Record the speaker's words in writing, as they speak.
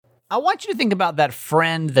I want you to think about that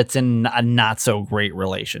friend that's in a not so great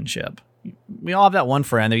relationship. We all have that one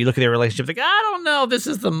friend that you look at their relationship like, I don't know if this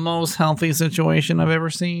is the most healthy situation I've ever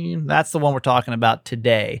seen. That's the one we're talking about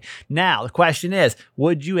today. Now, the question is,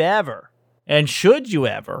 would you ever and should you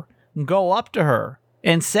ever go up to her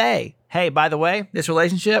and say, hey, by the way, this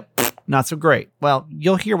relationship, not so great. Well,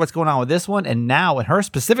 you'll hear what's going on with this one. And now in her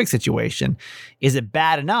specific situation, is it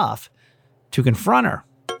bad enough to confront her?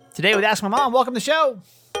 Today with Ask My Mom, welcome to the show.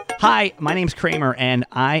 Hi, my name's Kramer, and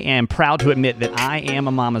I am proud to admit that I am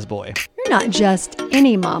a mama's boy. You're not just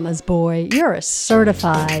any mama's boy, you're a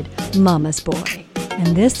certified mama's boy.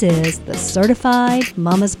 And this is the Certified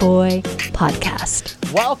Mama's Boy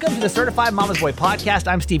Podcast. Welcome to the Certified Mama's Boy Podcast.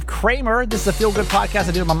 I'm Steve Kramer. This is a feel-good podcast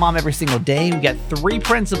I do with my mom every single day. We got 3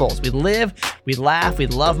 principles. We live, we laugh, we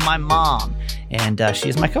love my mom. And she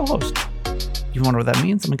is my co-host. You wonder what that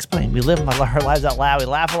means? I'm explaining. We live our lives out loud. We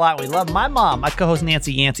laugh a lot. We love my mom. My co-host,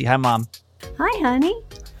 Nancy Yancey. Hi, Mom. Hi, honey.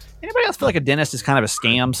 Anybody else feel like a dentist is kind of a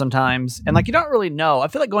scam sometimes? And like, you don't really know. I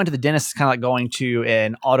feel like going to the dentist is kind of like going to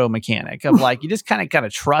an auto mechanic of like, you just kind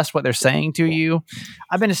of trust what they're saying to you.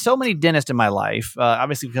 I've been to so many dentists in my life,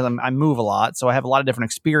 obviously because I move a lot. So I have a lot of different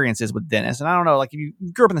experiences with dentists. And I don't know, like if you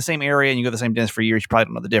grew up in the same area and you go to the same dentist for years, you probably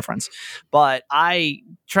don't know the difference. But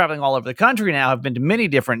traveling all over the country now, have been to many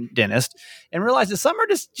different dentists and realized that some are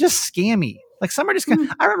just scammy. Like some are just,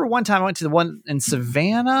 I remember one time I went to the one in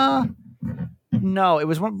Savannah. No, it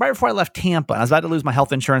was right before I left Tampa. I was about to lose my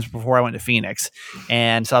health insurance before I went to Phoenix.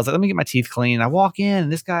 And so I was like, let me get my teeth clean. I walk in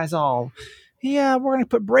and this guy's all, yeah, we're going to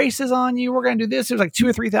put braces on you. We're going to do this. It was like $2,000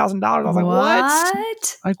 or $3,000. I was like,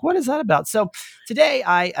 what? Like, what is that about? So today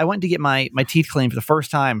I went to get my teeth cleaned for the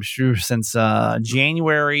first time since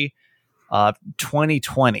January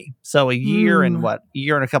 2020. So a year and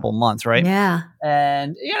a couple of months, right? Yeah.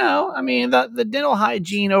 And, I mean, the dental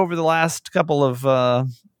hygiene over the last couple of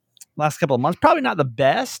months, probably not the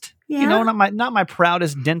best, not my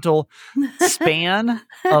proudest dental span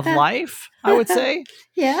of life, I would say.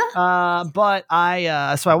 Yeah. But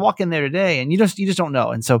so I walk in there today and you just don't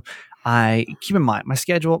know. And so I keep in mind my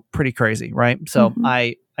schedule, pretty crazy, right? So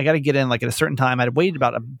I got to get in like at a certain time. I'd waited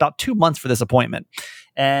about 2 months for this appointment.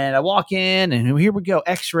 And I walk in and here we go,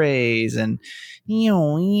 x-rays and,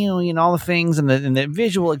 all the things and the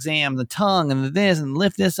visual exam, the tongue and the this and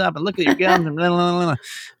lift this up and look at your gums and blah, blah,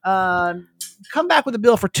 blah. Come back with a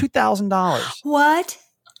bill for $2,000. What?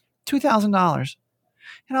 $2,000.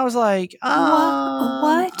 And I was like,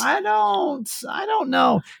 what? I don't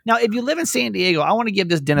know. Now, if you live in San Diego, I want to give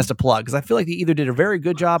this dentist a plug because I feel like they either did a very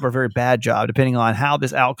good job or a very bad job, depending on how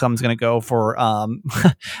this outcome is going to go for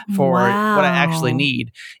what I actually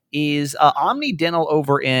need. Is Omni Dental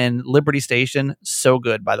over in Liberty Station. So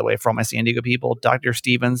good, by the way, for all my San Diego people. Dr.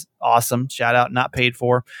 Stevens, awesome. Shout out, not paid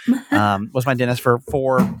for. Was my dentist for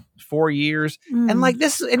 4 years. And like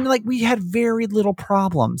this, and like we had very little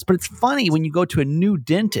problems. But it's funny when you go to a new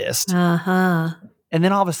dentist and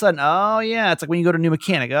then all of a sudden, oh yeah, it's like when you go to a new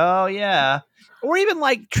mechanic, oh yeah. Or even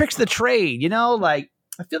like tricks of the trade, like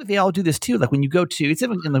I feel like they all do this too. Like when you go to, it's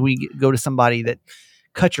even like when you go to somebody that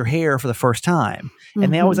cut your hair for the first time.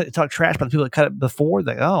 And they always like to talk trash about the people that cut it before.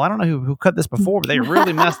 Like, oh, I don't know who cut this before, but they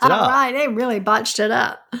really messed it up. Right, they really botched it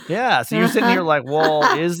up. Yeah, so you're sitting here like,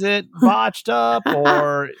 well, is it botched up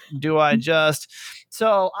or do I just...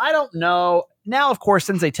 So I don't know. Now, of course,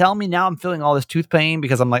 since they tell me, now I'm feeling all this tooth pain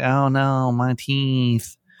because I'm like, oh no, my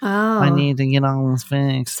teeth. Oh. I need to get all this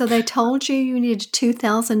fixed. So they told you needed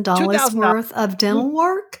 $2,000 worth of dental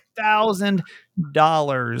work?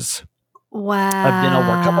 $1,000. Wow. Of dental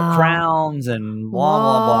work, a couple crowns and blah,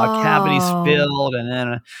 blah, blah, cavities filled. And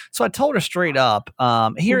then, so I told her straight up,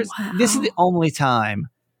 this is the only time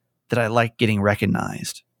that I like getting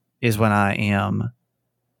recognized is when I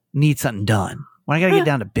need something done. When I got to get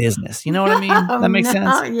down to business. You know what I mean? That makes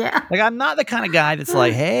sense? Yeah. Like, I'm not the kind of guy that's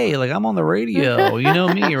like, hey, like I'm on the radio. You know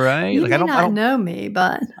me, right? You like, I don't know me,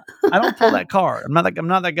 but I don't pull that card. I'm not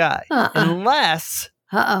that guy. Unless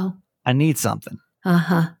I need something.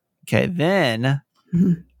 Okay, then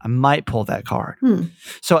I might pull that card.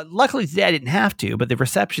 So luckily today I didn't have to, but the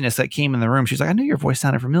receptionist that came in the room, she's like, I knew your voice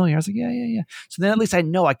sounded familiar. I was like, yeah. So then at least I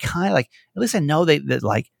know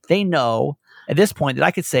they know at this point that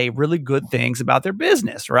I could say really good things about their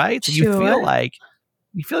business, right? So you feel like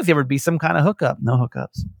there would be some kind of hookup. No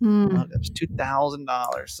hookups. No hookups.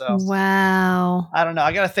 $2,000. So wow. I don't know.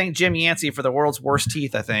 I got to thank Jim Yancey for the world's worst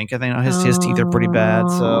teeth. I think his teeth are pretty bad.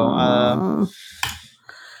 So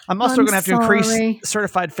I'm also going to have to increase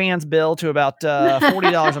certified fans bill to about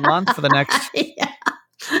 $40 a month for the next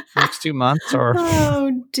 2 months. Or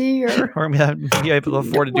oh dear. We're going to be able to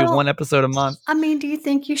afford to do Well, one episode a month. I mean, do you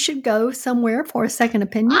think you should go somewhere for a second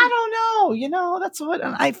opinion? I don't know. That's what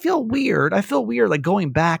I feel weird. I feel weird like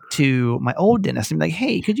going back to my old dentist and be like,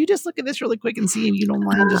 hey, could you just look at this really quick and see if you don't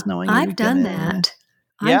mind just knowing? I've done that.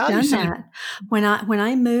 Yeah, I've done that. When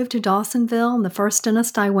I moved to Dawsonville, and the first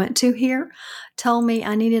dentist I went to here told me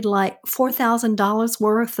I needed like $4,000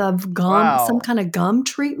 worth of gum, Wow. some kind of gum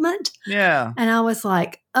treatment. Yeah. And I was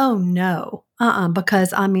like, oh no,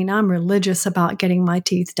 because I mean, I'm religious about getting my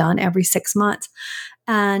teeth done every 6 months.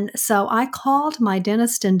 And so I called my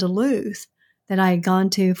dentist in Duluth that I had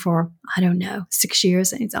gone to for, I don't know, 6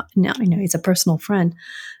 years. And he's a personal friend.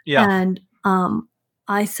 Yeah. And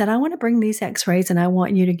I said, I want to bring these x-rays and I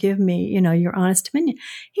want you to give me, your honest opinion.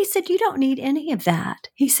 He said, you don't need any of that.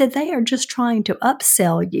 He said, they are just trying to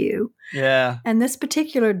upsell you. Yeah. And this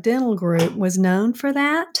particular dental group was known for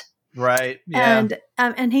that. Right. Yeah.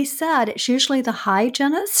 And he said, it's usually the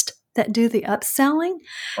hygienist that do the upselling.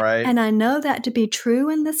 Right. And I know that to be true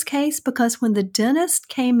in this case because when the dentist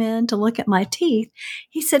came in to look at my teeth,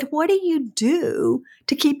 he said, what do you do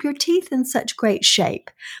to keep your teeth in such great shape?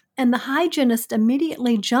 And the hygienist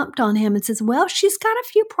immediately jumped on him and says, well, she's got a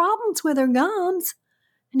few problems with her gums.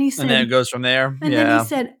 And he said, and then it goes from there. And then he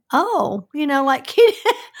said, oh,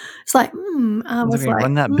 it's like, I was like,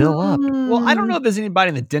 run that bill up. Well, I don't know if there's anybody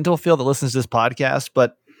in the dental field that listens to this podcast,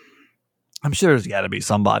 but I'm sure there's got to be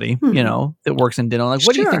somebody, that works in dental. Like,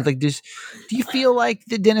 what do you think? Like, do you feel like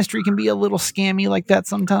the dentistry can be a little scammy like that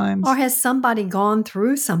sometimes? Or has somebody gone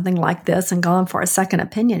through something like this and gone for a second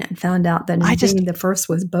opinion and found out that indeed the first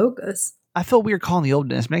was bogus? I feel weird calling the old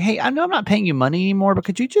dentist. Like, hey, I know I'm not paying you money anymore, but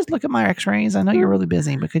could you just look at my x-rays? I know you're really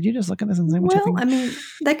busy, but could you just look at this and say what you think? Well, I mean,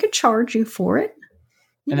 they could charge you for it.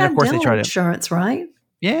 You And have of course they dental try to insurance, right?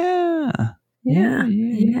 Yeah.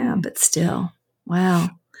 Yeah, but still. Wow.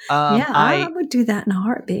 I would do that in a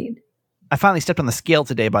heartbeat. I finally stepped on the scale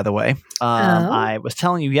today, by the way. I was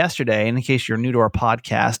telling you yesterday, and in case you're new to our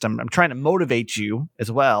podcast, I'm trying to motivate you as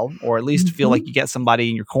well, or at least feel like you get somebody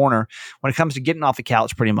in your corner when it comes to getting off the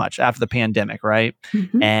couch pretty much after the pandemic, right?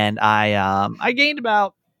 Mm-hmm. And I gained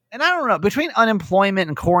about, and I don't know, between unemployment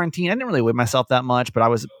and quarantine, I didn't really weigh myself that much, but I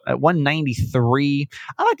was at 193.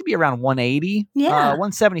 I like to be around 180. Yeah.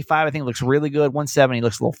 175, I think looks really good. 170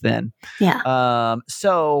 looks a little thin. Yeah.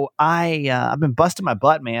 So I've been busting my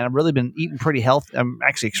butt, man. I've really been eating pretty healthy. I'm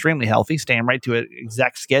actually extremely healthy, staying right to an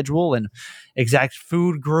exact schedule and exact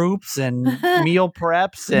food groups and meal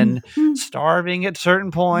preps and starving at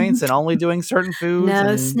certain points and only doing certain foods.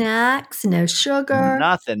 No snacks, no sugar.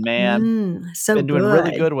 Nothing, man. So been doing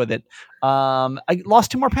really good with it. I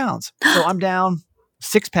lost 2 more pounds. So I'm down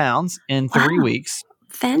 6 pounds in 3 weeks.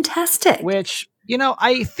 Fantastic. Which,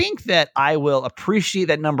 I think that I will appreciate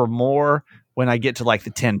that number more when I get to like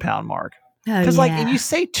the 10-pound mark. Because if you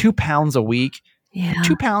say 2 pounds a week,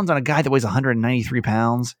 2 pounds on a guy that weighs 193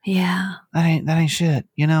 pounds. Yeah. That ain't shit.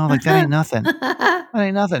 That ain't nothing. That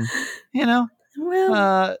ain't nothing.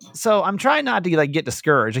 Well, so I'm trying not to get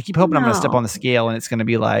discouraged. I keep hoping I'm going to step on the scale and it's going to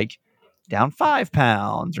be like down 5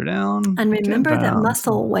 pounds or down. And remember that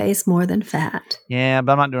muscle weighs more than fat. Yeah,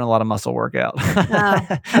 but I'm not doing a lot of muscle workout. Oh,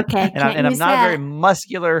 okay. and I'm not a very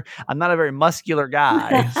muscular. I'm not a very muscular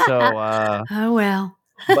guy. So. Oh well.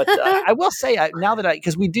 But I will say now that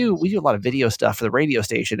because we do a lot of video stuff for the radio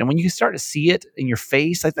station, and when you start to see it in your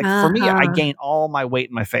face, like for me, I gain all my weight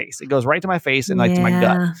in my face. It goes right to my face and to my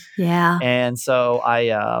gut. Yeah. And so I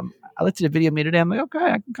looked at a video me today. I'm like, okay,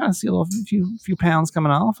 I can kind of see a few pounds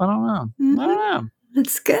coming off. I don't know. Mm-hmm. I don't know.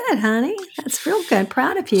 That's good, honey. That's real good.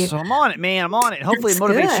 Proud of you. So I'm on it, man. I'm on it. Hopefully it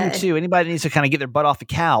motivates you too. Anybody needs to kind of get their butt off the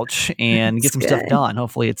couch and get some stuff done.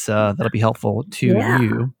 Hopefully it's that'll be helpful to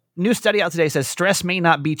you. New study out today says stress may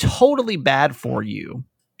not be totally bad for you.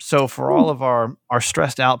 So for all of our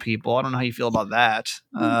stressed out people, I don't know how you feel about that.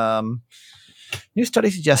 New study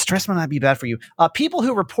suggests stress may not be bad for you. People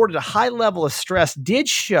who reported a high level of stress did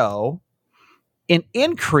show an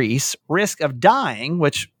increased risk of dying,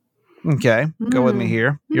 which, okay, go with me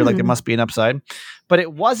here. You're like, it must be an upside. But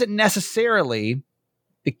it wasn't necessarily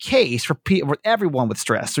the case for everyone with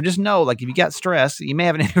stress. So just know, if you got stress, you may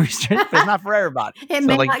have an increased stress, but it's not for everybody. It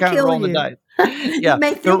may not kill you. Yeah. You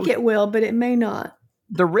may think it will, but it may not.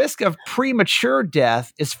 The risk of premature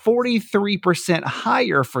death is 43%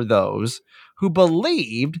 higher for those who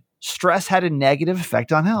believed stress had a negative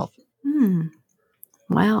effect on health.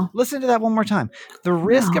 Wow. Listen to that one more time. The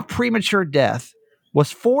risk of premature death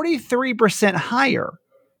was 43% higher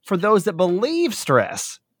for those that believe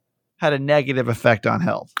stress had a negative effect on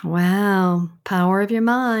health. Wow. Power of your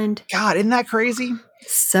mind. God, isn't that crazy?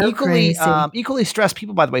 So crazy. Equally stressed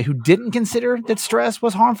people, by the way, who didn't consider that stress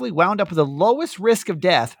was harmful, wound up with the lowest risk of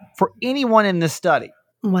death for anyone in this study.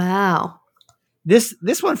 Wow. This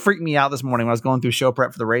one freaked me out this morning when I was going through show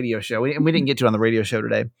prep for the radio show. And we didn't get to it on the radio show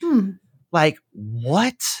today. Like,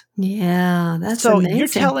 what? Yeah, that's so amazing.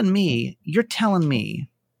 You're telling me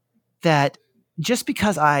that just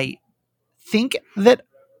because I think that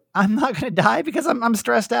I'm not going to die because I'm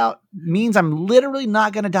stressed out means I'm literally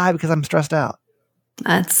not going to die because I'm stressed out.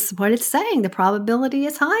 That's what it's saying. The probability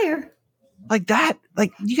is higher. Like that,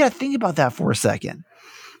 like you got to think about that for a second.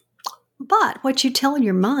 But what you tell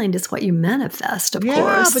your mind is what you manifest, of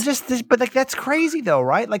course. But like that's crazy though,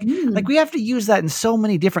 right? Like we have to use that in so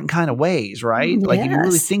many different kind of ways, right? Like if you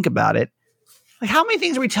really think about it, like how many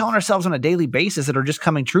things are we telling ourselves on a daily basis that are just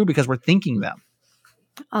coming true because we're thinking them?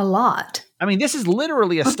 A lot. I mean, this is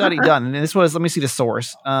literally a study done, and this was, let me see the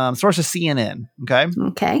source. Source is CNN. Okay.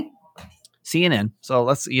 CNN. So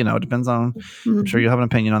let's, it depends on, I'm sure you have an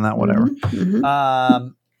opinion on that, whatever.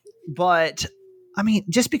 But I mean,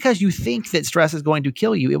 just because you think that stress is going to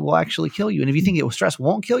kill you, it will actually kill you. And if you think stress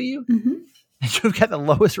won't kill you, you've got the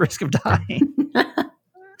lowest risk of dying.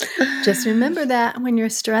 Just remember that when you're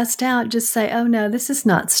stressed out, just say, oh no, this is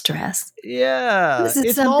not stress. Yeah. This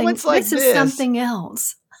is something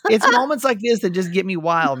else. It's moments like this that just get me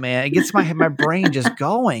wild, man. It gets my brain just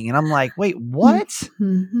going. And I'm like, wait, what?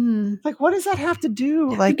 Like, what does that have to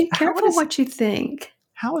do? Like, be careful what you think.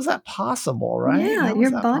 How is that possible, right? Yeah,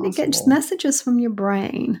 your body gets messages from your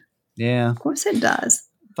brain. Yeah. Of course it does.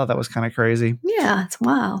 I thought that was kind of crazy. Yeah, it's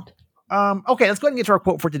wild. Okay, let's go ahead and get to our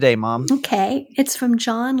quote for today, Mom. Okay, it's from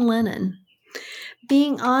John Lennon.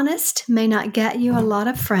 Being honest may not get you a lot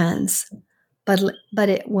of friends, but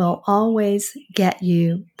it will always get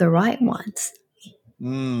you the right ones.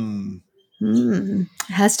 It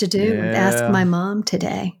has to do with Ask My Mom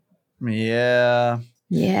today. Yeah.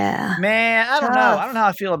 Yeah. Man, I don't know. I don't know how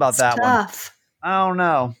I feel about that one. I don't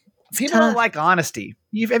know. People don't like honesty.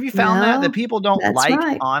 Have you found that people don't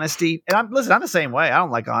like honesty? And I'm the same way. I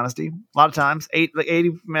don't like honesty. A lot of times, 80,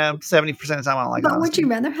 70% of the time, I don't like honesty. But would you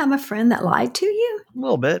rather have a friend that lied to you? A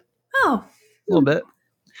little bit. Oh. A little bit.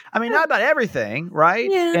 I mean, not about everything,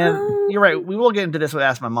 right? Yeah. And you're right. We will get into this with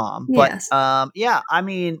Ask My Mom. But, yes. I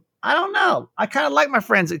mean, I don't know. I kind of like my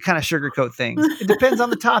friends that kind of sugarcoat things. It depends on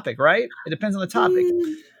the topic, right? It depends on the topic.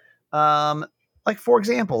 Like, for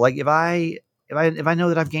example, like if I know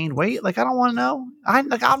that I've gained weight, like I don't want to know.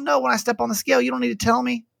 I'll know when I step on the scale. You don't need to tell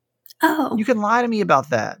me. Oh. You can lie to me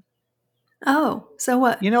about that. Oh, so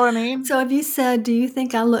what? You know what I mean? So if you said, do you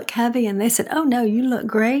think I look heavy? And they said, oh, no, you look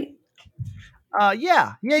great.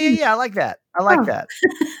 Yeah. I like that. I like that.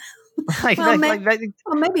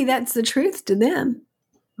 Maybe that's the truth to them.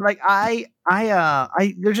 Like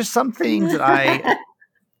there's just some things that I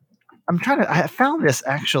found this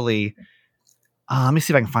actually. Let me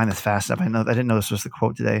see if I can find this fast enough. I didn't know this was the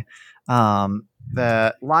quote today.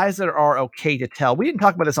 The lies that are okay to tell. We didn't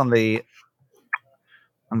talk about this on the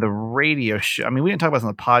radio show. I mean, we didn't talk about this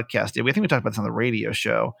on the podcast, did we? I think we talked about this on the radio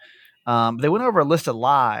show. They went over a list of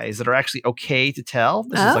lies that are actually okay to tell.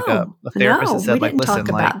 This is like a therapist that said, like, listen, talk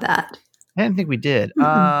about that. I didn't think we did.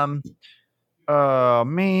 Oh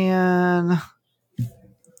man,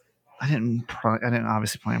 I didn't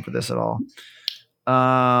obviously plan for this at all. Well,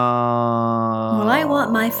 I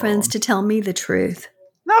want my friends to tell me the truth.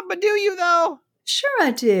 No, but do you though? Sure,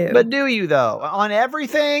 I do. But do you though? On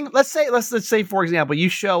everything? Let's say, for example, you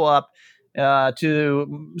show up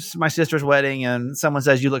to my sister's wedding and someone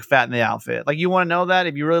says you look fat in the outfit. Like, you want to know that?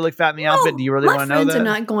 If you really look fat in the outfit, do you really want to know that? My friends are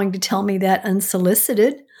not going to tell me that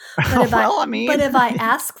unsolicited. But if I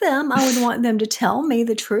ask them, I would want them to tell me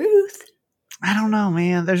the truth. I don't know,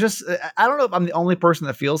 man. I don't know if I'm the only person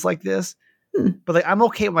that feels like this, but like, I'm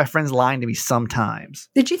okay with my friends lying to me sometimes.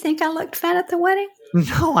 Did you think I looked fat at the wedding?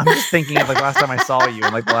 No, I'm just thinking of like last time I saw you,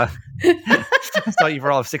 and like I saw you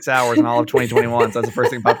for all of 6 hours in all of 2021. So that's the first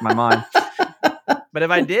thing that popped in my mind. But if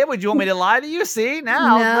I did, would you want me to lie to you? See,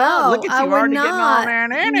 now, look at you already getting all there.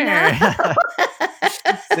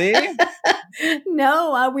 See?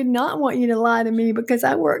 No, I would not want you to lie to me because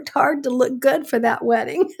I worked hard to look good for that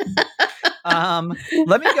wedding.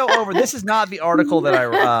 Let me go over. This is not the article that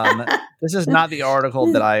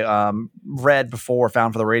I read before,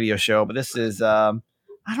 found for the radio show. But this is I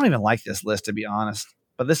don't even like this list, to be honest.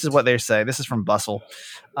 But this is what they say. This is from Bustle.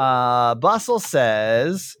 Bustle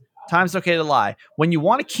says, time's okay to lie. When you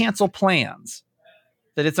want to cancel plans,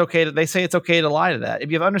 that it's okay they say it's okay to lie to that.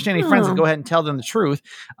 If you have understanding friends, then go ahead and tell them the truth.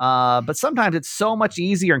 But sometimes it's so much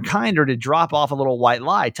easier and kinder to drop off a little white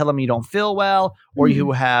lie. Tell them you don't feel well or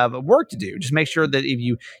you have work to do. Just make sure that if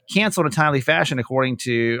you cancel in a timely fashion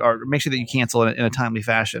or make sure that you cancel in a timely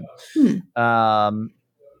fashion.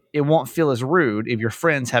 It won't feel as rude if your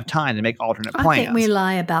friends have time to make alternate plans. I think we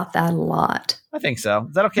lie about that a lot. I think so.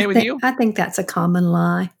 Is that okay with you? I think that's a common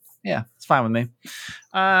lie. Yeah, it's fine with me.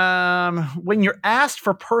 When you're asked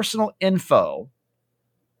for personal info,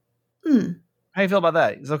 how do you feel about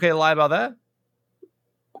that? Is it okay to lie about that?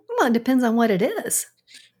 Well, it depends on what it is.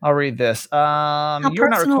 I'll read this. You're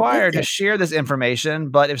not required to share this information,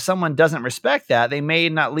 but if someone doesn't respect that, they may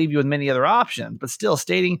not leave you with many other options. But still,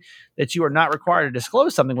 stating that you are not required to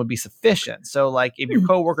disclose something would be sufficient. So, like if your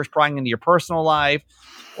coworker's prying into your personal life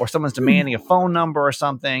or someone's demanding a phone number or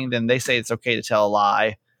something, then they say it's okay to tell a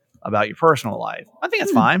lie about your personal life. I think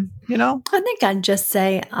it's fine, you know? I think I'd just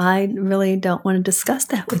say, I really don't want to discuss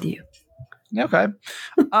that with you. Okay.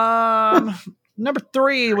 Number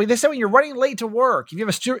 3, they say when you're running late to work, if you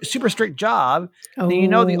have a super strict job, then you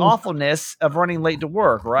know the awfulness of running late to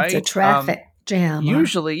work, right? It's a traffic jam.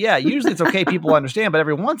 Usually it's okay. People understand, but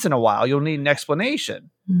every once in a while, you'll need an explanation.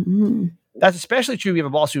 Mm-hmm. That's especially true if you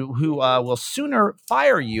have a boss who will sooner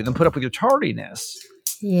fire you than put up with your tardiness.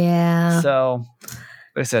 Yeah. So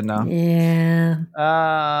they said no. Yeah.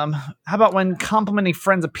 How about when complimenting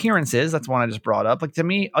friends' appearances? That's one I just brought up. Like to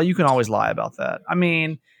me, you can always lie about that. I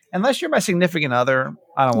mean, unless you're my significant other,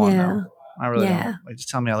 I don't want to know. I really don't. Like, just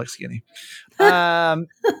tell me I look skinny.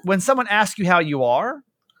 When someone asks you how you are,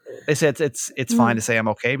 they say it's fine to say I'm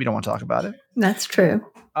okay, but you don't want to talk about it. That's true.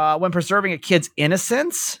 When preserving a kid's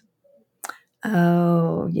innocence.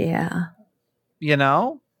 Oh, yeah. You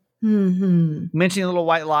know? Mm-hmm. Mentioning little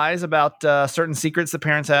white lies about certain secrets that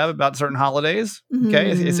parents have about certain holidays.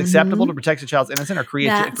 Okay, it's acceptable to protect a child's innocence or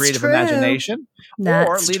creative imagination,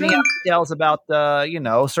 or leaving out details about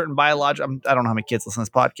certain biological. I don't know how many kids listen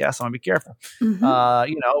to this podcast, so I want to be careful. Where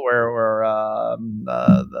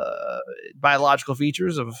the biological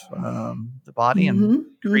features of the body and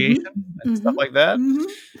creation and stuff like that,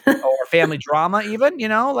 or family drama, even.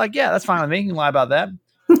 That's fine with me. You can lie about that.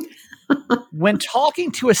 When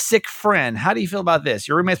talking to a sick friend, how do you feel about this?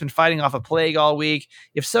 Your roommate's been fighting off a plague all week.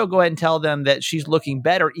 If so, go ahead and tell them that she's looking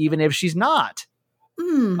better, even if she's not.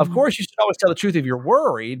 Of course, you should always tell the truth if you're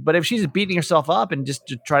worried, but if she's beating herself up and just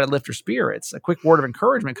to try to lift her spirits, a quick word of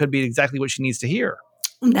encouragement could be exactly what she needs to hear.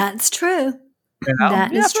 That's true.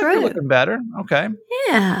 That is true. You're looking better. Okay.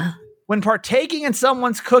 Yeah. When partaking in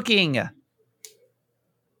someone's cooking,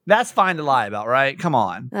 that's fine to lie about, right? Come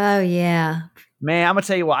on. Oh, yeah. Man, I'm going to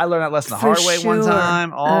tell you what, I learned that lesson the hard way one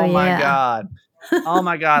time. Oh my God. Oh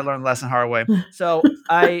my God, I learned the lesson the hard way. So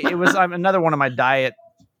I'm another one of my diet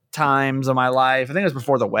times of my life. I think it was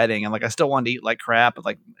before the wedding. And I still wanted to eat like crap.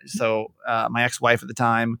 But my ex-wife at the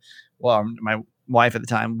time, my wife at the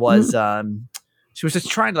time was, she was just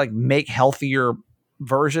trying to make healthier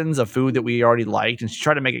versions of food that we already liked. And she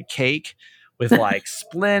tried to make a cake with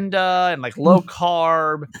Splenda and low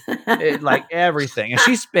carb, everything. And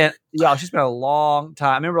she spent a long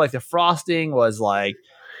time. I remember the frosting was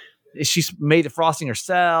she made the frosting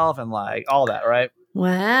herself and all that, right?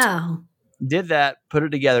 Wow. Did that, put it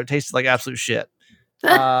together. It tasted like absolute shit.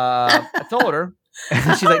 I told her,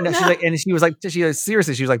 and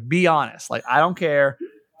seriously, she was like, be honest. I don't care.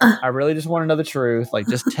 I really just want to know the truth.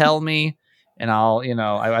 Just tell me and I'll,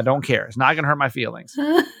 I don't care. It's not going to hurt my feelings.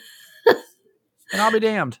 And I'll be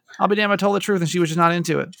damned. I told the truth and she was just not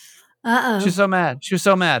into it. Uh-oh. She was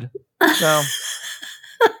so mad. So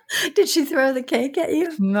did she throw the cake at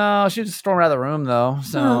you? No, she just stormed out of the room though.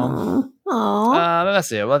 So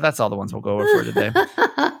that's it. Well, that's all the ones we'll go over for today.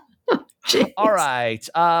 All right.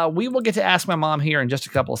 We will get to Ask My Mom here in just a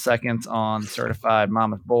couple of seconds on Certified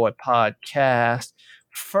Mama's Boy podcast.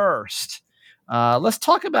 First, let's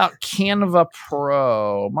talk about Canva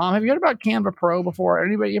Pro. Mom, have you heard about Canva Pro before?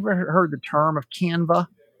 Anybody ever heard the term of Canva?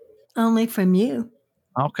 Only from you.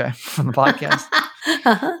 Okay, from the podcast.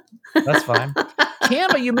 That's fine.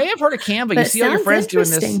 Canva, you may have heard of Canva. You see all your friends doing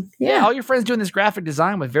this. Yeah, all your friends doing this graphic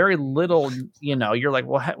design with very little, you're like,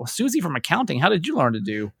 well, Susie from accounting, how did you learn to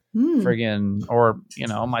do friggin', or,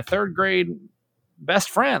 my third grade best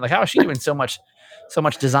friend, how is she doing so much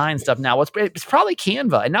design stuff now? Well, it's probably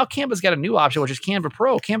Canva. And now Canva's got a new option, which is Canva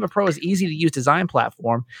Pro. Canva Pro is easy to use design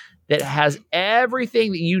platform that has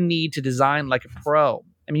everything that you need to design like a pro.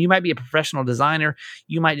 I mean, you might be a professional designer.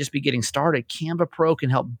 You might just be getting started. Canva Pro can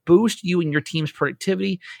help boost you and your team's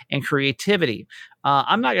productivity and creativity.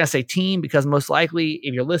 I'm not going to say team because most likely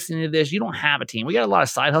if you're listening to this, you don't have a team. We got a lot of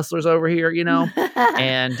side hustlers over here,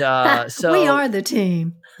 and so we are the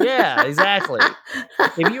team. Yeah, exactly.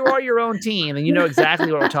 If you are your own team, then you know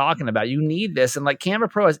exactly what we're talking about. You need this. And like Canva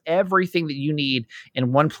Pro has everything that you need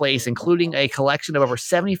in one place, including a collection of over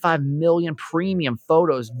 75 million premium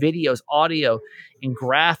photos, videos, audio, and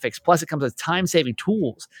graphics. Plus, it comes with time-saving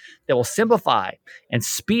tools that will simplify and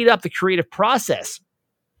speed up the creative process.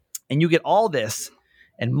 And you get all this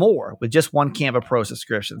and more with just one Canva Pro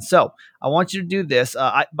subscription. So I want you to do this.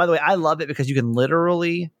 By the way, I love it because you can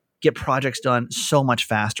literally get projects done so much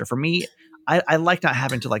faster. For me, I like not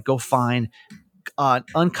having to like go find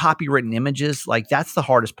uncopywritten images. Like that's the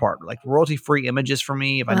hardest part. Like royalty-free images for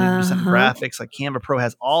me. If I need to do some graphics, like Canva Pro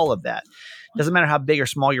has all of that. Doesn't matter how big or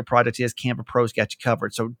small your project is, Canva Pro's got you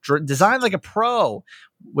covered. So design like a pro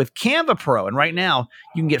with Canva Pro. And right now,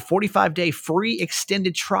 you can get 45-day free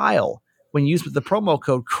extended trial when you use the promo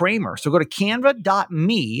code Kramer. So go to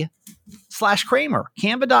canva.me/Kramer.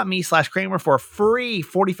 Canva.me/Kramer for a free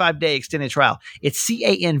 45-day extended trial. It's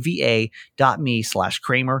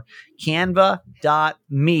canva.me/Kramer.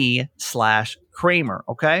 Canva.me/Kramer.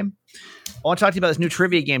 Okay? I want to talk to you about this new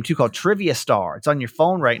trivia game too called Trivia Star. It's on your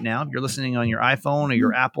phone right now. If you're listening on your iPhone or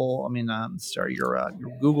your Apple, your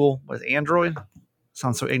Google, Android?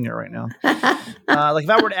 Sounds so ignorant right now. Like if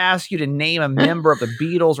I were to ask you to name a member of the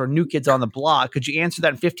Beatles or New Kids on the Block, could you answer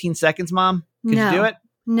that in 15 seconds, Mom? Could you do it?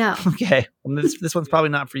 No. Okay. Well, this one's probably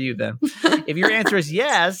not for you then. If your answer is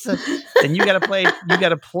yes, then you got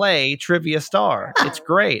to play Trivia Star. It's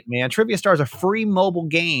great, man. Trivia Star is a free mobile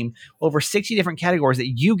game, over 60 different categories that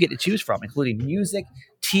you get to choose from, including music,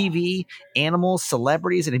 TV, animals,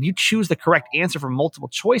 celebrities. And if you choose the correct answer from multiple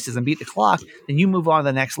choices and beat the clock, then you move on to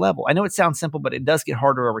the next level. I know it sounds simple, but it does get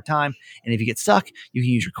harder over time. And if you get stuck, you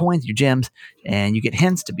can use your coins, your gems, and you get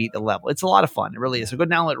hints to beat the level. It's a lot of fun. It really is. So go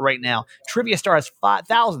download it right now. Trivia Star has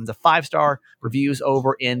thousands of 5-star reviews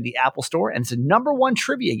over in the Apple Store, and it's the #1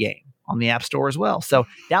 trivia game on the App Store as well. So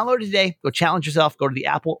download it today. Go challenge yourself. Go to the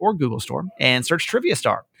Apple or Google Store and search Trivia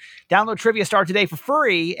Star. Download Trivia Star today for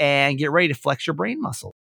free and get ready to flex your brain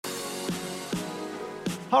muscle.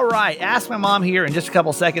 All right, Ask My Mom here in just a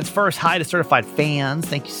couple seconds. First, hi to certified fans.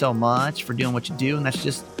 Thank you so much for doing what you do, and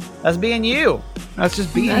that's being you. That's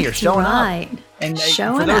just being here, showing up. And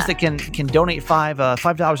for those that can donate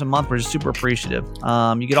 $5 a month, we're just super appreciative.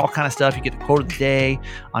 You get all kind of stuff. You get the quote of the day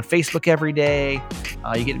on Facebook every day.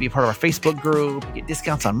 You get to be a part of our Facebook group. You get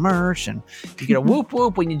discounts on merch, and you get a whoop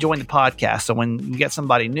whoop when you join the podcast. So when you get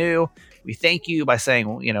somebody new, we thank you by saying,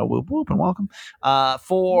 whoop whoop and welcome.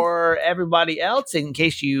 For everybody else, in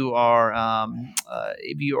case you are,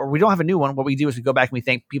 we don't have a new one, what we do is we go back and we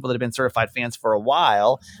thank people that have been certified fans for a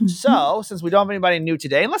while. Mm-hmm. So since we don't have anybody new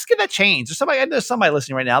today, and let's get that changed. There's somebody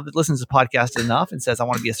listening right now that listens to the podcast enough and says, I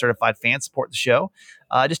want to be a certified fan, support the show.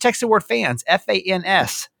 Just text the word fans,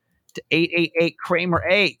 FANS, to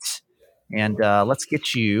 888-Kramer8. And let's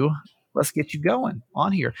get you going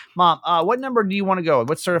on here. Mom, what number do you want to go with?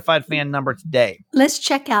 What's certified fan number today? Let's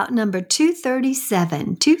check out number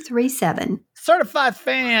 237. Certified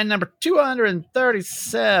fan number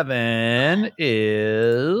 237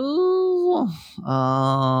 is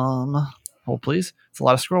hold please. It's a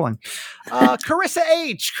lot of scrolling. Carissa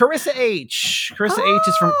H. Carissa H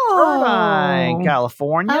is from Irvine,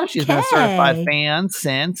 California. Okay. She's been a certified fan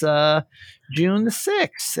since June the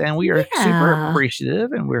 6th, and we are super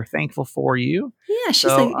appreciative, and we're thankful for you. Yeah,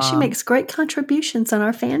 she makes great contributions on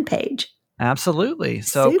our fan page. Absolutely.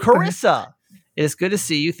 So, super. Carissa, it is good to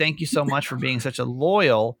see you. Thank you so much for being such a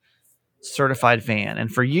loyal certified fan. And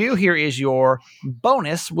for you, here is your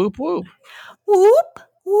bonus whoop whoop. Whoop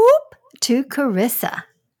whoop to Carissa.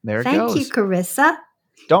 There it goes. Thank you, Carissa.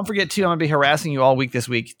 Don't forget, too, I'm going to be harassing you all week this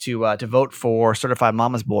week to vote for Certified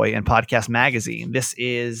Mama's Boy and Podcast Magazine. This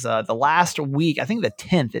is the last week, I think the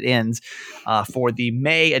 10th it ends, for the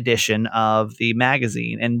May edition of the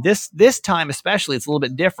magazine. And this time especially, it's a little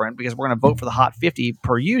bit different because we're going to vote for the Hot 50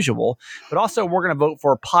 per usual, but also we're going to vote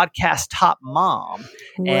for Podcast Top Mom.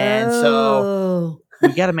 Whoa. And so we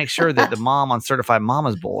got to make sure that the mom on Certified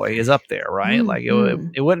Mama's Boy is up there, right? Mm-hmm. Like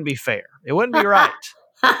it wouldn't be fair. It wouldn't be right.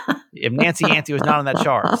 If Nancy Yancey was not on that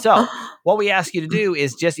chart. So what we ask you to do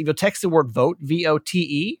is just, if you'll text the word vote,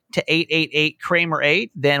 VOTE, to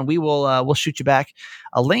 888-Kramer8, then we will we'll shoot you back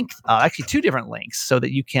a link, actually 2 different links, so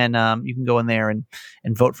that you can go in there and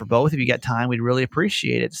vote for both. If you got time, we'd really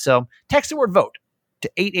appreciate it. So text the word vote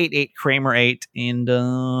to 888-Kramer8, and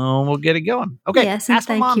we'll get it going. Okay. Yes, and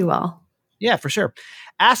thank you all. Yeah, for sure.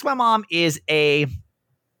 Ask My Mom is a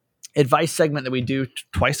advice segment that we do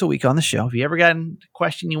twice a week on the show. If you ever got a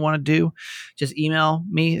question you want to do, just email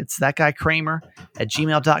me. It's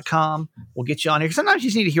thatguykramer@gmail.com. We'll get you on here. Sometimes you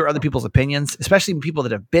just need to hear other people's opinions, especially people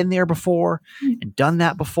that have been there before and done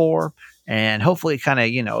that before. And hopefully kind of,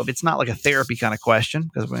 if it's not like a therapy kind of question,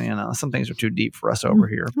 because, some things are too deep for us over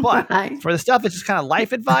here. But for the stuff that's just kind of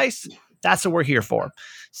life advice, that's what we're here for.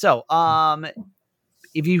 So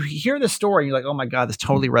if you hear the story, you're like, oh my God, this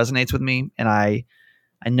totally resonates with me. And I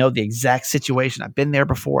know the exact situation. I've been there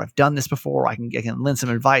before. I've done this before. I can lend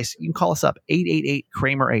some advice. You can call us up,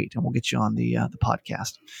 888-KRAMER8, and we'll get you on the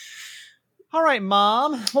podcast. All right,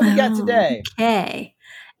 Mom, what we got today? Okay.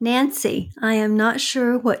 Nancy, I am not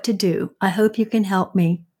sure what to do. I hope you can help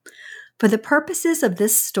me. For the purposes of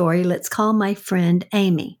this story, let's call my friend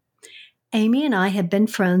Amy. Amy and I have been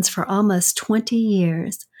friends for almost 20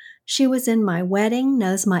 years. She was in my wedding,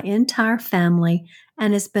 knows my entire family,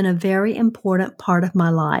 and has been a very important part of my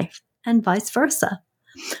life, and vice versa.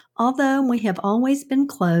 Although we have always been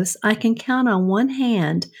close, I can count on one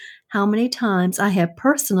hand how many times I have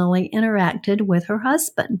personally interacted with her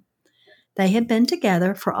husband. They have been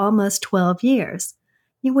together for almost 12 years.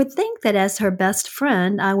 You would think that as her best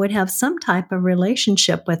friend, I would have some type of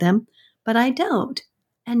relationship with him, but I don't,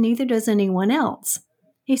 and neither does anyone else.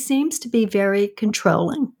 He seems to be very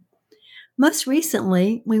controlling. Most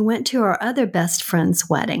recently, we went to our other best friend's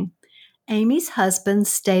wedding. Amy's husband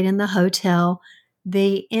stayed in the hotel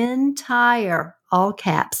the entire, all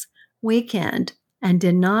caps, weekend and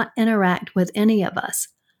did not interact with any of us.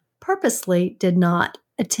 Purposely did not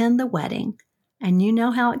attend the wedding, and you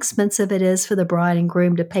know how expensive it is for the bride and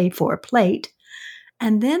groom to pay for a plate,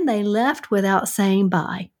 and then they left without saying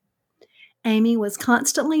bye. Amy was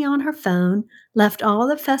constantly on her phone, left all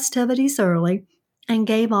the festivities early, and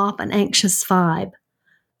gave off an anxious vibe.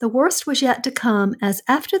 The worst was yet to come, as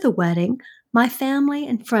after the wedding, my family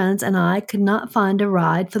and friends and I could not find a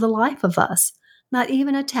ride for the life of us, not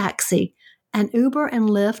even a taxi, and Uber and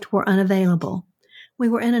Lyft were unavailable. We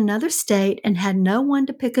were in another state and had no one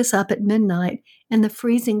to pick us up at midnight in the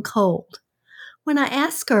freezing cold. When I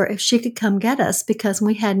asked her if she could come get us because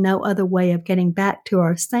we had no other way of getting back to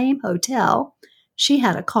our same hotel, she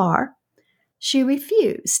had a car, she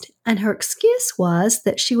refused, and her excuse was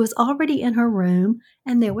that she was already in her room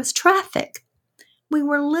and there was traffic. We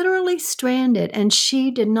were literally stranded and she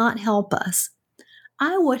did not help us.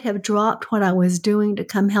 I would have dropped what I was doing to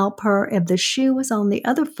come help her if the shoe was on the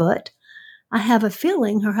other foot. I have a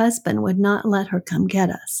feeling her husband would not let her come get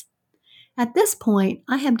us. At this point,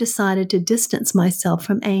 I have decided to distance myself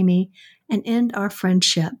from Amy and end our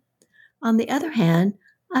friendship. On the other hand,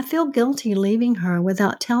 I feel guilty leaving her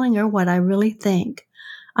without telling her what I really think.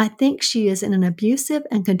 I think she is in an abusive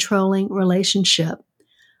and controlling relationship.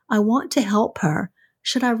 I want to help her.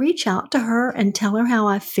 Should I reach out to her and tell her how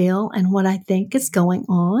I feel and what I think is going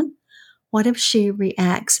on? What if she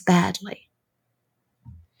reacts badly?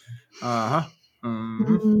 Uh-huh.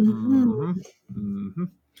 Mm-hmm.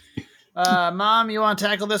 Mom, you want to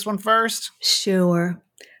tackle this one first? Sure.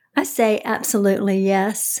 I say absolutely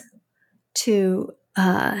yes to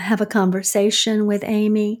have a conversation with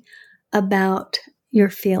Amy about your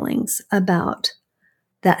feelings about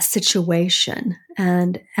that situation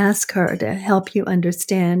and ask her to help you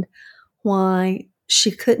understand why she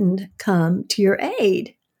couldn't come to your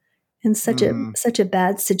aid in such a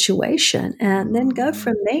bad situation, and then go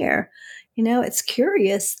from there. It's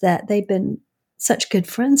curious that they've been such good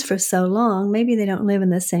friends for so long. Maybe they don't live in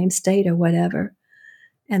the same state or whatever,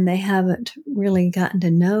 and they haven't really gotten to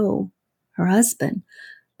know her husband.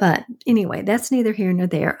 But anyway, that's neither here nor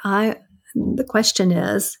there. The question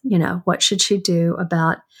is, what should she do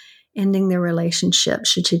about ending their relationship?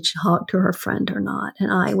 Should she talk to her friend or not?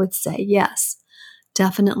 And I would say yes.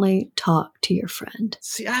 Definitely talk to your friend.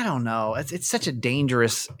 See, I don't know. It's such a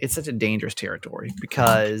dangerous territory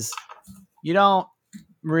because you don't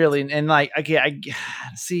really, and like, I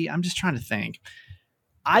see, I'm just trying to think.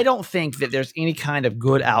 I don't think that there's any kind of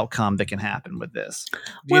good outcome that can happen with this.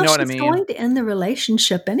 Do you know what I mean? She's going to end the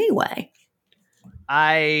relationship anyway.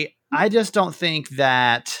 I just don't think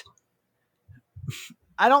that,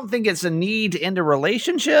 I don't think it's a need to end a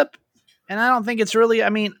relationship. And I don't think it's really, I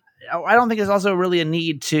don't think it's also really a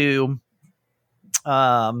need to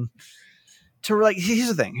like, here's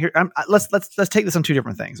the thing here. Let's take this on two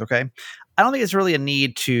different things. Okay. I don't think it's really a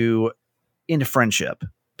need to end a friendship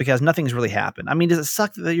because nothing's really happened. Does it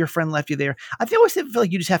suck that your friend left you there? I always feel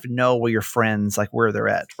like you just have to know where your friends, like where they're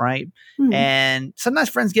at. Right. Mm-hmm. And sometimes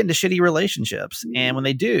friends get into shitty relationships. And when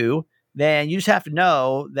they do, then you just have to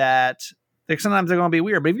know that sometimes they're going to be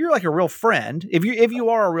weird. But if you're like a real friend, if you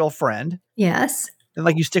are a real friend, yes, then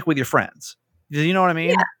like you stick with your friends. Do you know what I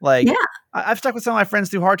mean? Yeah. Like, Yeah. I've stuck with some of my friends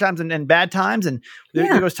through hard times and bad times. And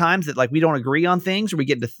there goes times that like we don't agree on things, or we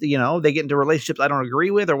get into, they get into relationships I don't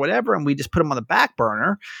agree with or whatever. And we just put them on the back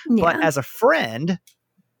burner. Yeah. But as a friend,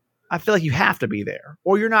 I feel like you have to be there,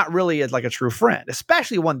 or you're not really like a true friend,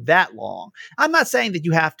 especially one that long. I'm not saying that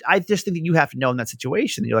you have to, I just think that you have to know in that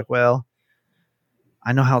situation. You're like, well,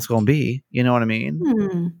 I know how it's going to be. You know what I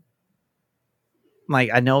mean?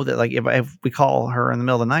 Like, I know that like if we call her in the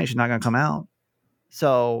middle of the night, she's not going to come out.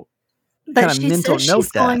 So, but kind of she mental says note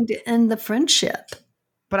she's that. going to end the friendship.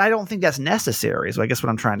 But I don't think that's necessary. So I guess what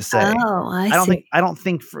I'm trying to say. Oh, I see. I don't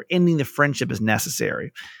think for ending the friendship is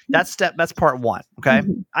necessary. That's part one. Okay.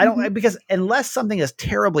 I don't, because unless something has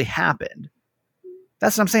terribly happened,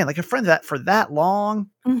 that's what I'm saying. Like a friend that for that long,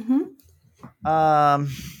 ending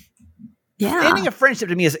a friendship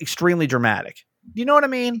to me is extremely dramatic. Do you know what I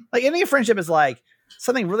mean? Like ending a friendship is like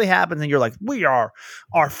something really happens and you're like,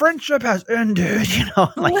 our friendship has ended,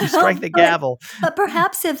 like you strike the gavel. But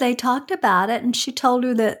perhaps if they talked about it and she told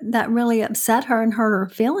her that really upset her and hurt her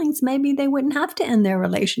feelings, maybe they wouldn't have to end their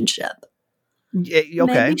relationship. Okay.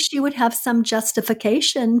 Maybe she would have some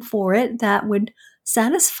justification for it that would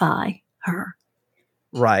satisfy her.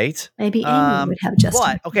 Right. Maybe Amy would have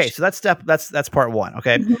justification. But okay, so that's part one.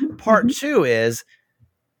 Okay. Part two is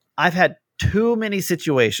I've had too many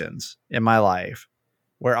situations in my life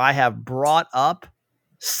where I have brought up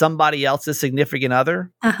somebody else's significant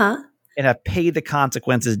other and have paid the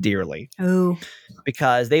consequences dearly. Oh,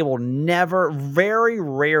 because they will never, very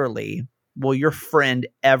rarely will your friend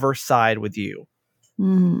ever side with you.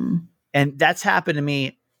 And that's happened to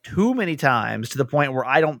me too many times to the point where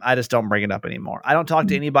I just don't bring it up anymore. I don't talk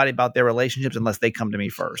to anybody about their relationships unless they come to me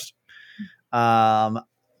first. All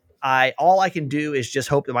I can do is just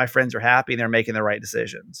hope that my friends are happy and they're making the right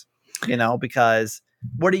decisions, because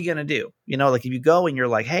what are you going to do? Like if you go and you're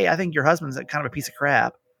like, hey, I think your husband's kind of a piece of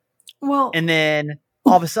crap. Well, and then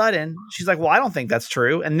all of a sudden she's like, well, I don't think that's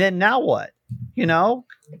true. And then now what? Right.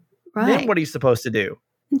 Then what are you supposed to do?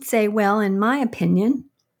 And say, well, in my opinion,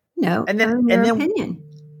 no. And then, opinion.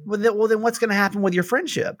 Well, then what's going to happen with your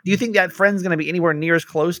friendship? Do you think that friend's going to be anywhere near as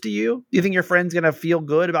close to you? Do you think your friend's going to feel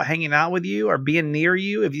good about hanging out with you or being near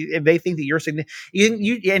you if they think that you're significant? Do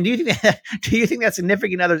you think that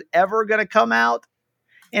significant other's ever going to come out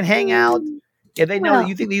and hang out if they know that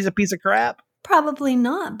you think he's a piece of crap? Probably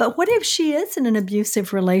not. But what if she is in an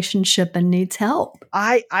abusive relationship and needs help?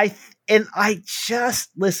 Listen,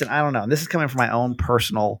 I don't know. This is coming from my own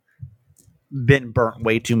personal, been burnt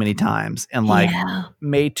way too many times and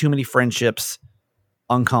made too many friendships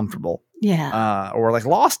uncomfortable. Yeah. Or like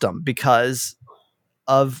lost them because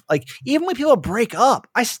of like, even when people break up,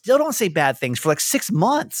 I still don't say bad things for like 6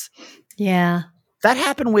 months. Yeah. That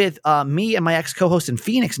happened with me and my ex co-host in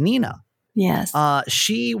Phoenix, Nina. Yes.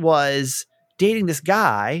 She was dating this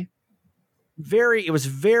guy. It was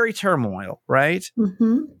very turmoil, right?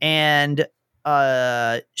 And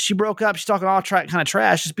she broke up. She's talking all kind of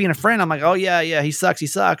trash, just being a friend. I'm like, oh yeah, he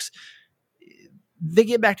sucks. They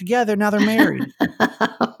get back together. Now they're married.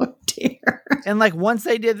 Oh dear. And like once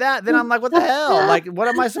they did that, then I'm like, what the hell? Like, what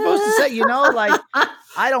am I supposed to say? Like,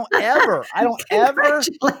 I don't ever.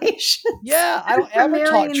 Congratulations. Yeah, I don't ever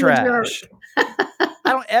talk trash.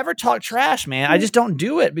 I don't ever talk trash, man. I just don't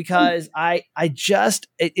do it because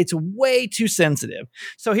it's way too sensitive.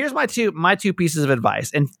 So here's my two pieces of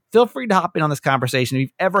advice, and feel free to hop in on this conversation if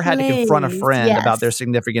you've ever had to confront a friend about their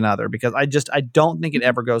significant other, because I don't think it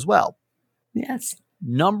ever goes well. Yes.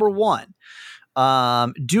 Number one,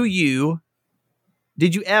 did you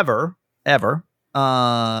ever, number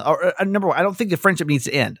one, I don't think the friendship needs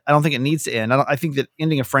to end. I don't think it needs to end. I think that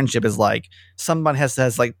ending a friendship is like someone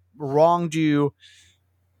has like wronged you.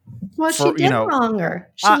 Well, she did wrong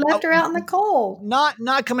her. She left her out in the cold. Not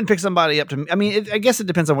come and pick somebody up to. I mean, I guess it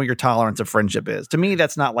depends on what your tolerance of friendship is. To me,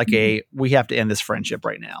 that's not like we have to end this friendship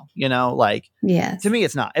right now. Yes. To me,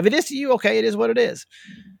 it's not. If it is to you, okay, it is what it is.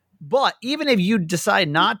 But even if you decide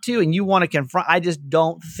not to and you want to confront, I just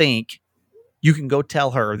don't think you can go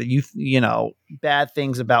tell her that you bad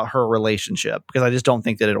things about her relationship, because I just don't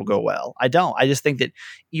think that it'll go well. I don't. I just think that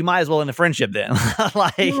you might as well end the friendship then.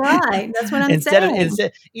 Right. That's what I'm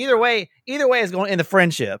saying. Either way is going to end the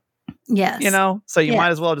friendship. Yes. So you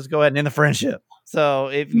might as well just go ahead and end the friendship. So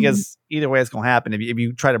because either way it's going to happen if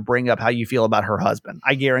you try to bring up how you feel about her husband.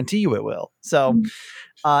 I guarantee you it will. So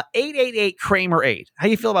 888 Kramer 8. How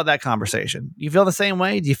do you feel about that conversation? You feel the same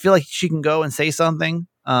way? Do you feel like she can go and say something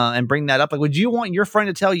and bring that up? Like, would you want your friend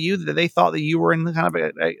to tell you that they thought that you were in kind of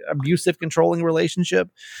a abusive, controlling relationship,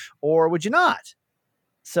 or would you not?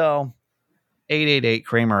 So 888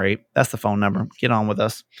 Kramer 8. That's the phone number. Get on with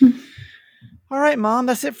us. All right, Mom,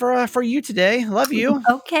 that's it for you today. Love you.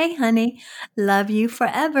 Okay, honey. Love you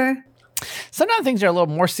forever. Sometimes things are a little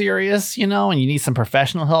more serious, and you need some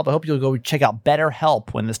professional help. I hope you'll go check out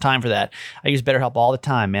BetterHelp when it's time for that. I use BetterHelp all the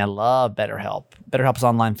time, man. I love BetterHelp. BetterHelp is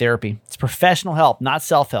online therapy. It's professional help, not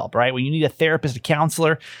self-help, right? When you need a therapist, a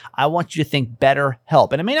counselor, I want you to think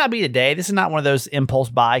BetterHelp. And it may not be today. This is not one of those impulse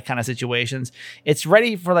buy kind of situations. It's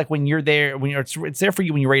ready for like when you're there, it's there for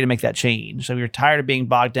you when you're ready to make that change. So you're tired of being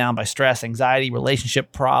bogged down by stress, anxiety,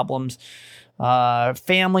 relationship problems,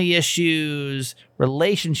 family issues,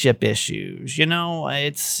 relationship issues. When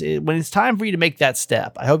it's time for you to make that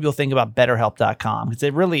step, I hope you'll think about BetterHelp.com, because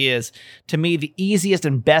it really is, to me, the easiest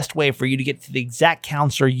and best way for you to get to the exact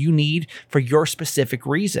counselor you need for your specific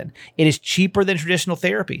reason. It is cheaper than traditional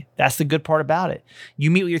therapy. That's the good part about it.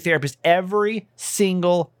 You meet with your therapist every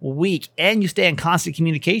single week, and you stay in constant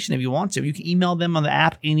communication if you want to. You can email them on the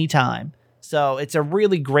app anytime. So it's a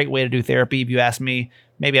really great way to do therapy, if you ask me.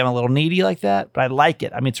 Maybe I'm a little needy like that, but I like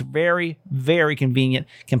it. I mean, it's very, very convenient,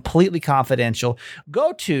 completely confidential.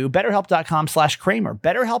 Go to BetterHelp.com/Kramer.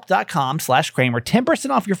 BetterHelp.com/Kramer.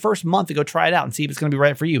 10% off your first month to go try it out and see if it's going to be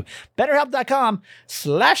right for you.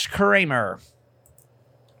 BetterHelp.com/Kramer.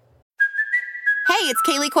 Hey, it's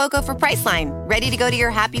Kaylee Cuoco for Priceline. Ready to go to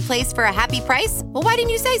your happy place for a happy price? Well, why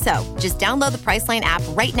didn't you say so? Just download the Priceline app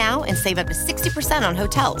right now and save up to 60% on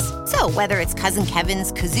hotels. So whether it's Cousin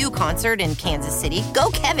Kevin's Kazoo Concert in Kansas City,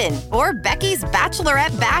 go Kevin, or Becky's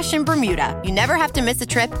Bachelorette Bash in Bermuda, you never have to miss a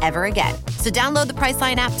trip ever again. So download the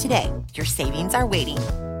Priceline app today. Your savings are waiting.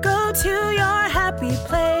 Go to your happy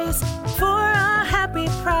place for a happy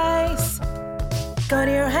price. Go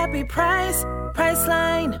to your happy price,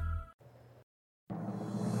 Priceline.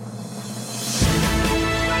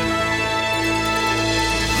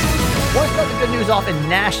 What's the good news off in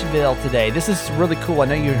Nashville today? This is really cool. I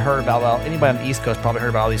know you heard about, anybody on the East Coast probably heard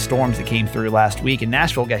about all these storms that came through last week, and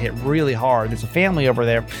Nashville got hit really hard. There's a family over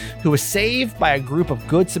there who was saved by a group of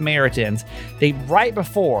good Samaritans. Right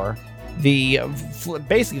before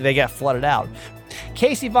basically they got flooded out.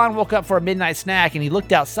 Casey Vaughn woke up for a midnight snack, and he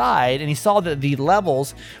looked outside and he saw that the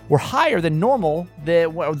levels were higher than normal. The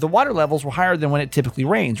water levels were higher than when it typically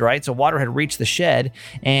rains, right? So water had reached the shed,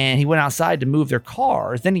 and he went outside to move their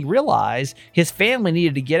cars. Then he realized his family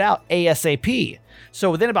needed to get out ASAP.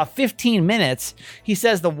 So within about 15 minutes, he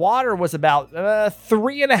says the water was about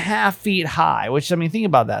 3.5 feet high, which, I mean, think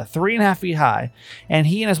about that, 3.5 feet high. And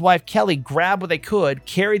he and his wife, Kelly, grabbed what they could,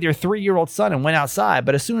 carried their 3-year-old son, and went outside.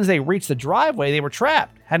 But as soon as they reached the driveway, they were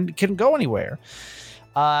trapped, couldn't go anywhere.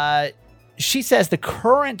 She says the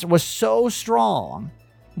current was so strong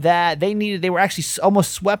that they were actually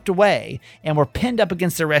almost swept away and were pinned up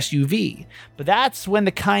against their SUV. But that's when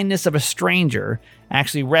the kindness of a stranger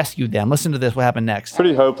actually rescued them. Listen to this, what happened next.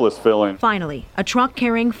 Pretty hopeless feeling. Finally, a truck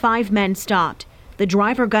carrying 5 men stopped. The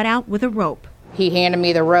driver got out with a rope. He handed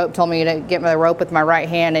me the rope, told me to get the rope with my right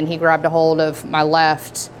hand, and he grabbed a hold of my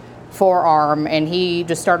left forearm, and he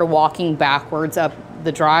just started walking backwards up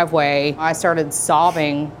the driveway. I started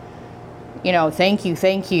sobbing,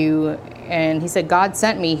 thank you. And he said, God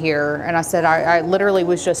sent me here. And I said, I literally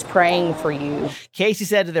was just praying for you. Casey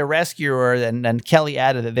said to their rescuer, and Kelly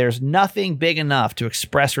added that there's nothing big enough to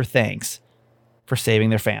express her thanks for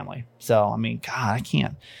saving their family. So, I mean, God, I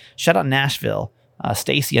can't. Shout out Nashville.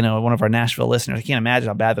 Stacy, one of our Nashville listeners. I can't imagine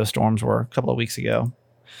how bad those storms were a couple of weeks ago.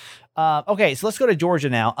 Okay, so let's go to Georgia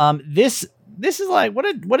now. This is like, what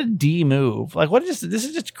a D move. Like, this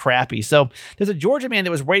is just crappy. So there's a Georgia man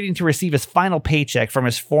that was waiting to receive his final paycheck from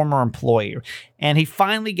his former employer, and he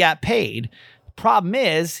finally got paid. Problem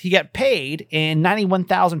is, he got paid in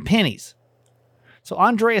 91,000 pennies. So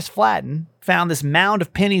Andreas Flatten found this mound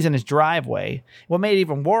of pennies in his driveway. What made it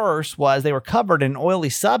even worse was they were covered in oily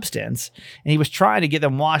substance, and he was trying to get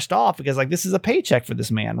them washed off because, this is a paycheck for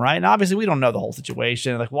this man, right? And obviously, we don't know the whole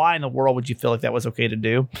situation. Why in the world would you feel like that was okay to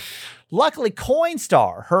do? Luckily,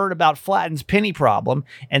 Coinstar heard about Flatten's penny problem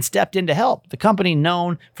and stepped in to help. The company,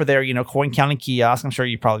 known for their, coin counting kiosk, I'm sure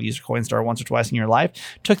you probably used Coinstar once or twice in your life,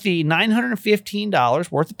 took the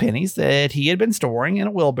 $915 worth of pennies that he had been storing in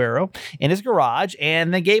a wheelbarrow in his garage,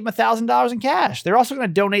 and they gave him $1,000 in cash. They're also going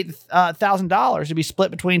to donate $1,000 to be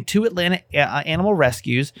split between 2 Atlanta animal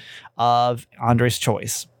rescues of Andre's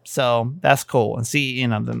choice. So that's cool. And see,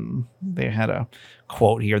 they had a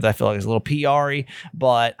quote here that I feel like is a little PR-y,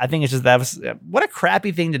 but I think it's just what a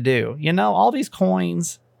crappy thing to do. All these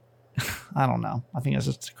coins. I don't know. I think that's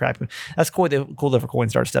just crappy. That's cool for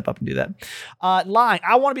Coinstar to step up and do that. Lying.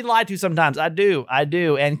 I want to be lied to sometimes. I do.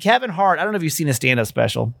 And Kevin Hart, I don't know if you've seen his stand-up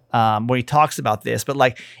special where he talks about this, but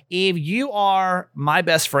if you are my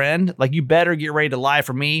best friend, you better get ready to lie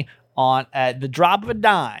for me at the drop of a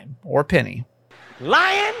dime or a penny.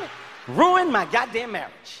 Lying ruined my goddamn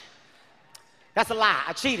marriage. That's a lie.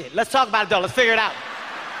 I cheated. Let's talk about it, though. Let's figure it out.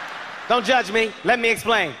 Don't judge me. Let me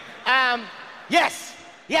explain. Yes,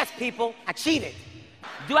 people, I cheated.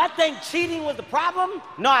 Do I think cheating was the problem?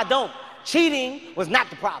 No, I don't. Cheating was not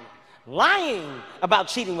the problem. Lying about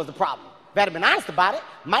cheating was the problem. If I had been honest about it,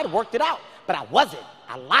 might have worked it out. But I wasn't.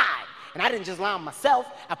 I lied. And I didn't just lie on myself.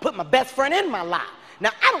 I put my best friend in my lie.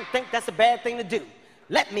 Now, I don't think that's a bad thing to do.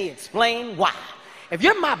 Let me explain why. If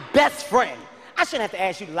you're my best friend, I shouldn't have to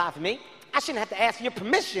ask you to lie for me. I shouldn't have to ask for your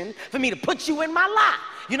permission for me to put you in my lie.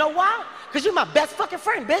 You know why? Because you're my best fucking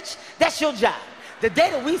friend, bitch. That's your job. The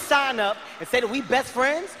day that we sign up and say that we best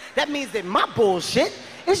friends, that means that my bullshit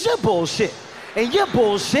is your bullshit. And your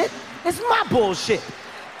bullshit is my bullshit.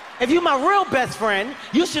 If you're my real best friend,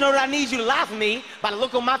 you should know that I need you to lie for me by the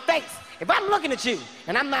look on my face. If I'm looking at you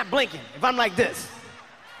and I'm not blinking, if I'm like this,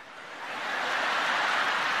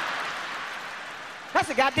 that's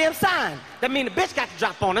a goddamn sign. That means the bitch got to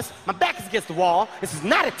drop on us. My back is against the wall. This is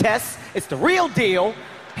not a test. It's the real deal.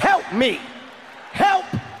 Help me. Help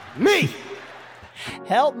me.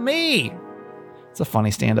 Help me. It's a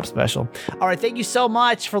funny stand-up special. All right, thank you so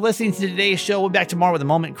much for listening to today's show. We'll be back tomorrow with a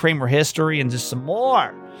moment in Kramer history and just some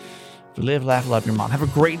more. If you live, laugh, love your mom. Have a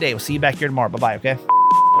great day. We'll see you back here tomorrow. Bye-bye, okay?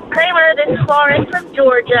 Kramer, this is Lauren from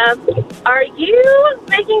Georgia. Are you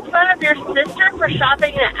making fun of your sister for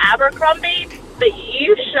shopping at Abercrombie, but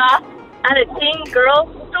you shop at a teen girls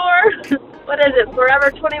store? What is it,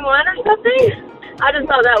 Forever 21 or something? I just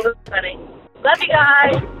thought that was funny. Love you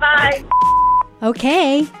guys. Bye.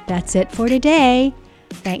 Okay, that's it for today.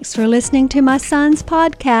 Thanks for listening to my son's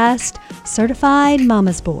podcast, Certified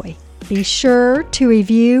Mama's Boy. Be sure to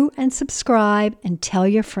review and subscribe and tell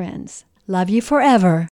your friends. Love you forever.